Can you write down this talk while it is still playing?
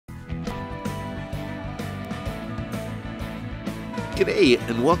G'day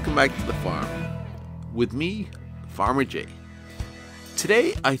and welcome back to the farm with me, Farmer Jay.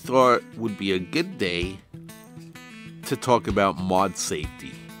 Today I thought would be a good day to talk about mod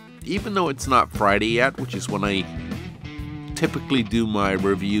safety. Even though it's not Friday yet, which is when I typically do my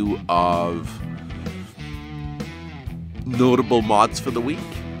review of notable mods for the week.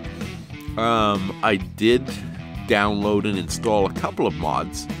 I did download and install a couple of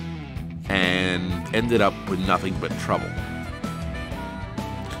mods and ended up with nothing but trouble.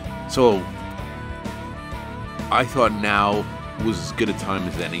 So I thought now was as good a time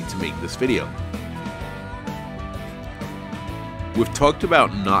as any to make this video. We've talked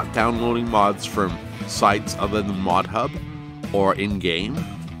about not downloading mods from sites other than ModHub or in-game.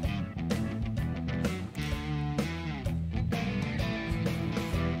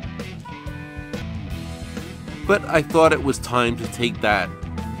 But I thought it was time to take that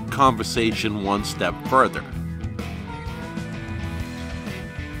conversation one step further.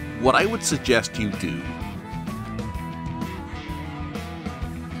 What I would suggest you do,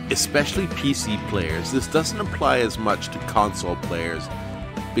 especially PC players, this doesn't apply as much to console players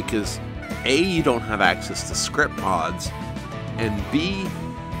because A, you don't have access to script mods, and B,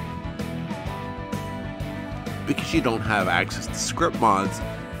 because you don't have access to script mods,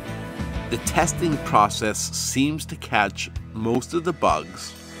 the testing process seems to catch most of the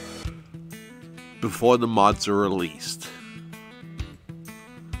bugs before the mods are released.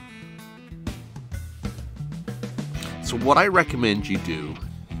 So what I recommend you do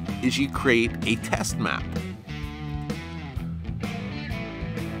is you create a test map.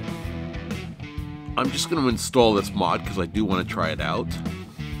 I'm just going to install this mod because I do want to try it out.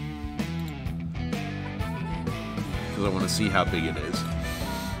 Because I want to see how big it is.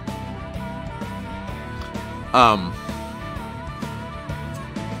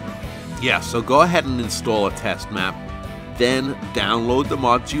 Yeah, so go ahead and install a test map. Then download the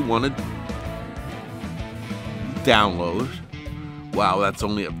mods you want to download. Wow, that's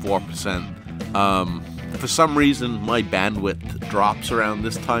only at 4%. For some reason, my bandwidth drops around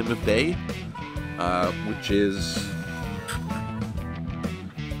this time of day, which is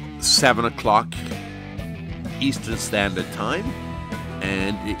 7 o'clock Eastern Standard Time,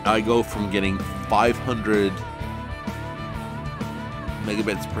 and I go from getting 500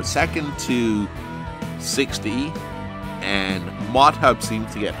 megabits per second to 60, and ModHub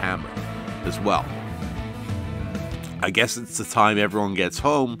seems to get hammered as well. I guess it's the time everyone gets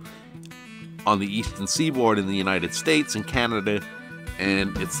home on the Eastern Seaboard in the United States and Canada,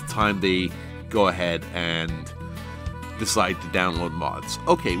 and it's the time they go ahead and decide to download mods.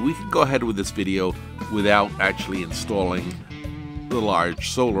 Okay, we can go ahead with this video without actually installing the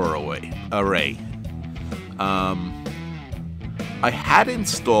large solar array. I had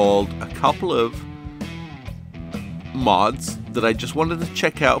installed a couple of mods that I just wanted to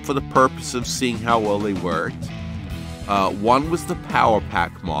check out for the purpose of seeing how well they worked. One was the Power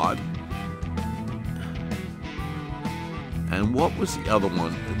Pack mod. And what was the other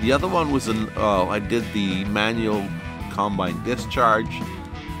one? The other one was I did the manual combine discharge.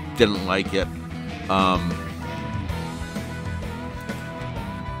 Didn't like it.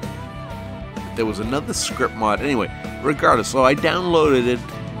 There was another script mod. Anyway, regardless, so I downloaded it,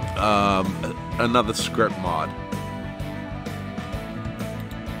 another script mod.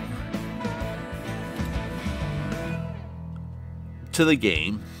 To the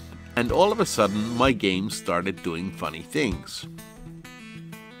game, and all of a sudden my game started doing funny things.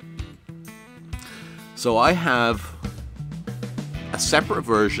 So I have a separate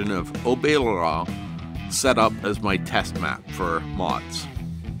version of Obey La Law set up as my test map for mods.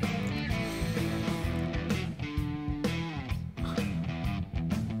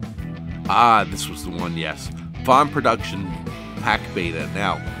 Ah, this was the one, yes. Farm Production Pack Beta.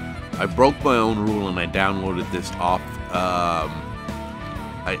 Now, I broke my own rule and I downloaded this off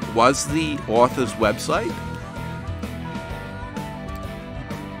it was the author's website,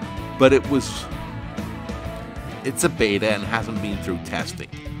 but it's a beta and hasn't been through testing.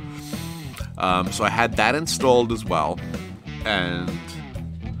 So I had that installed as well, and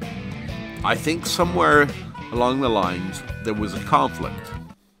I think somewhere along the lines there was a conflict.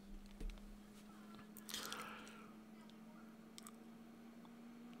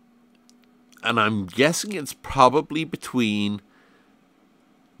 And I'm guessing it's probably between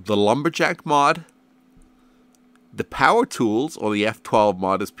the Lumberjack mod, the Power Tools, or the F12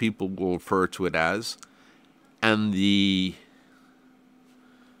 mod as people will refer to it as, and the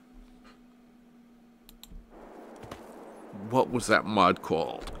what was that mod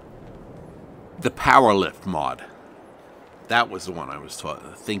called? The Power Lift mod. That was the one I was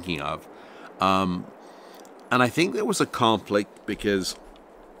thinking of. And I think there was a conflict because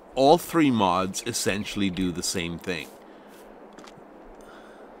all three mods essentially do the same thing.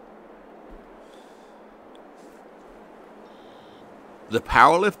 The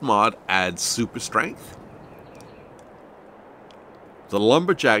Powerlift mod adds super strength. The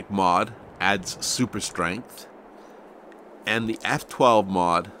Lumberjack mod adds super strength. And the F12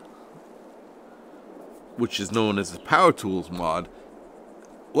 mod, which is known as the Power Tools mod,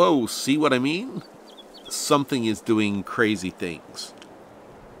 whoa, see what I mean? Something is doing crazy things.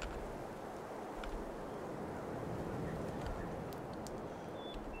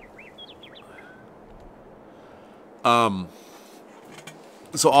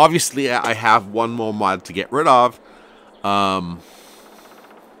 So obviously I have one more mod to get rid of. That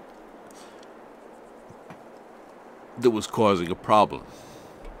was causing a problem.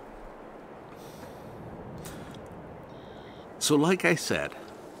 So like I said,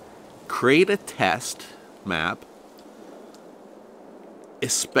 create a test map,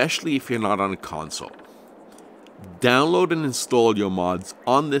 especially if you're not on a console. Download and install your mods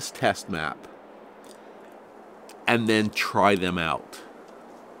on this test map, and then try them out.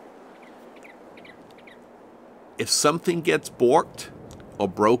 If something gets borked or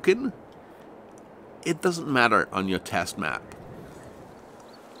broken, it doesn't matter on your test map.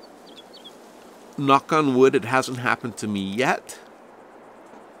 Knock on wood, it hasn't happened to me yet,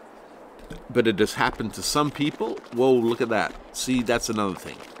 but it has happened to some people. Whoa, look at that. See, that's another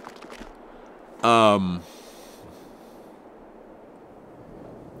thing.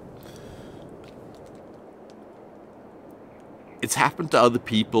 It's happened to other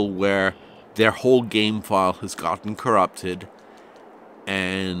people where their whole game file has gotten corrupted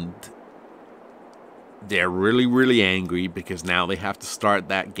and they're really, really angry because now they have to start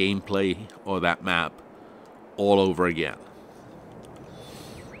that gameplay or that map all over again.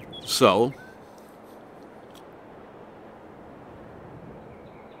 So,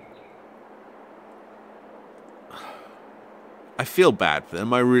 I feel bad for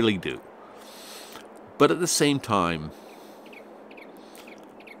them, I really do. But at the same time,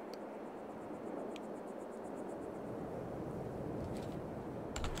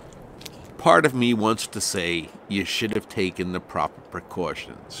 part of me wants to say you should have taken the proper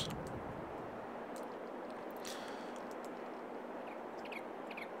precautions.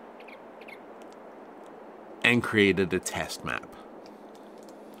 And created a test map.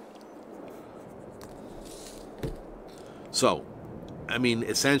 So, I mean,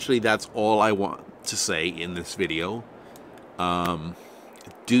 essentially that's all I want to say in this video. Do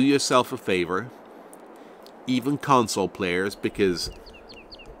yourself a favor, even console players, because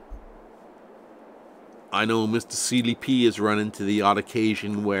I know Mr. Sealy P has run into the odd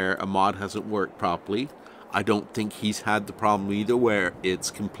occasion where a mod hasn't worked properly. I don't think he's had the problem either where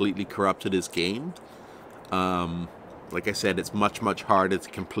it's completely corrupted his game. Like I said, it's much, much harder to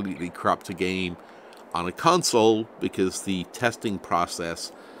completely corrupt a game on a console because the testing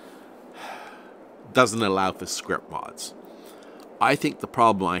process doesn't allow for script mods. I think the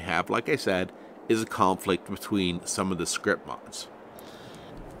problem I have, like I said, is a conflict between some of the script mods.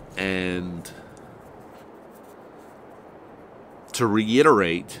 And to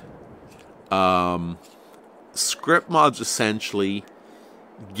reiterate, script mods essentially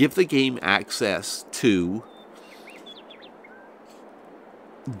give the game access to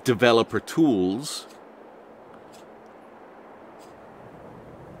developer tools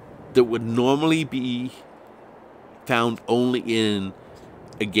that would normally be found only in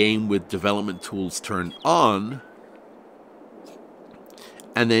a game with development tools turned on,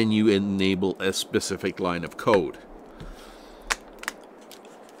 and then you enable a specific line of code.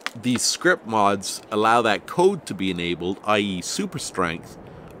 These script mods allow that code to be enabled, i.e. super strength,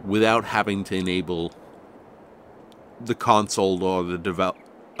 without having to enable the console or the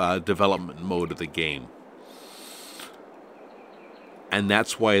development mode of the game. And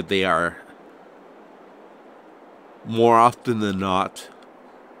that's why they are, more often than not,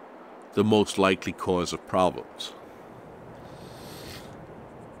 the most likely cause of problems.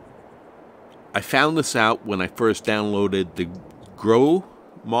 I found this out when I first downloaded the Grow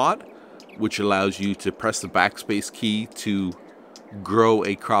mod, which allows you to press the backspace key to grow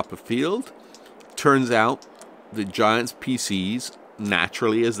a crop of field. Turns out the Giants PCs,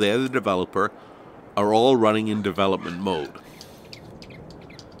 naturally as they're the developer, are all running in development mode.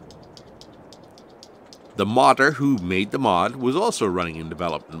 The modder who made the mod was also running in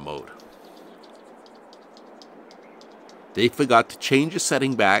development mode. They forgot to change a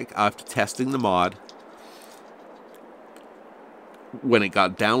setting back after testing the mod. When it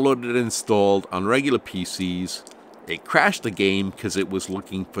got downloaded and installed on regular PCs, it crashed the game because it was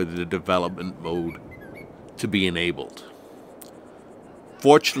looking for the development mode to be enabled.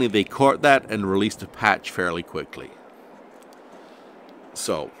 Fortunately, they caught that and released a patch fairly quickly.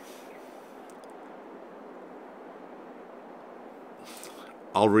 So,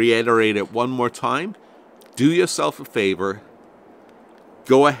 I'll reiterate it one more time. Do yourself a favor.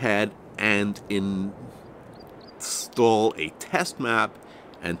 Go ahead and install a test map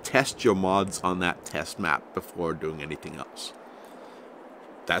and test your mods on that test map before doing anything else.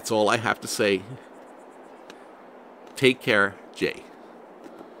 That's all I have to say. Take care, Jay.